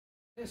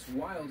This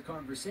wild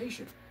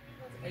conversation.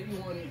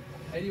 81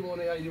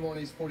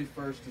 East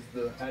 41st is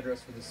the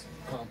address for this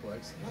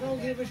complex. I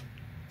don't give a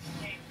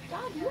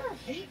God, you are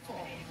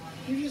hateful.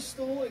 You just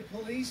stole a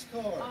police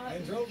car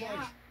and drove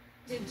like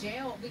to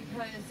jail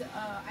because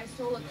I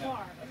stole a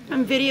car.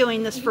 I'm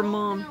videoing this for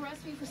Mom. You're gonna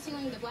arrest me for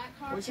stealing the black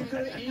car. Which you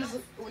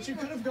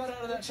could have got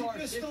out of that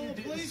charge if you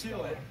didn't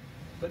steal it.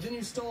 But then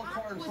you stole a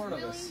car in front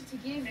of us. I was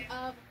willing to give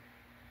up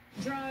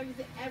drugs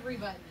to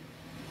everybody.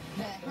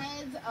 The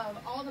heads of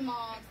all the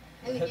mobs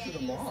and the gangs. Heads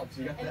of the mobs,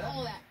 you got and that?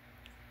 all that.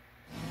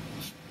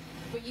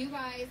 But you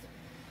guys...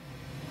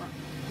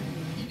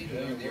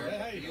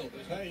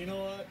 Hey, you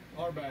know what?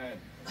 Our bad.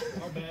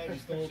 Our bad, you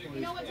stole a police car.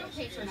 You know what? Don't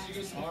patronize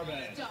me. Our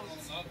bad. Don't.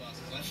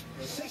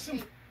 Take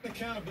some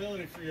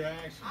accountability for your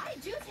actions. I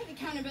do take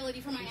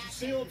accountability for my actions.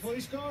 Steal a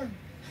police car?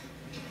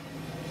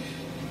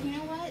 You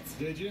know what?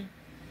 Did you?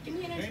 Give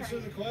me an attorney. Answer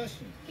the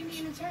question. Give me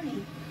an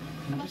attorney.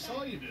 I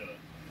saw you do it.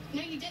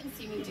 No, you didn't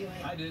see me do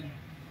it. I did.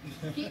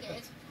 He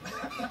did.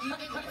 You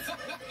didn't.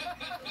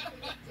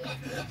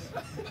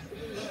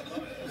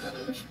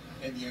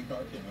 And the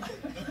car came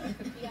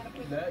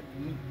out.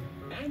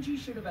 Angie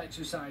should have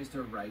exercised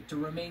her right to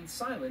remain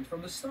silent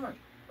from the start.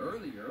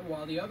 Earlier,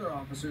 while the other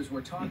officers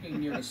were talking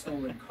near the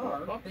stolen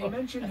car, they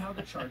mentioned how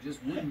the charges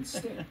wouldn't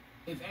stick.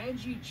 If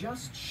Angie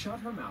just shut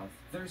her mouth,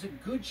 there's a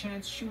good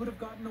chance she would have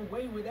gotten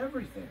away with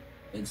everything.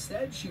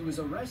 Instead, she was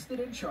arrested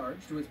and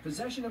charged with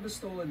possession of a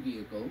stolen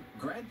vehicle,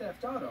 grand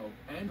theft auto,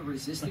 and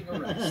resisting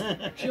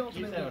arrest. She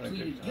ultimately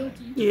pleaded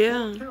guilty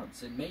to 4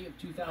 counts in May of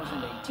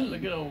 2018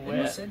 and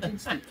was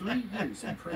sentenced to 3 years in prison.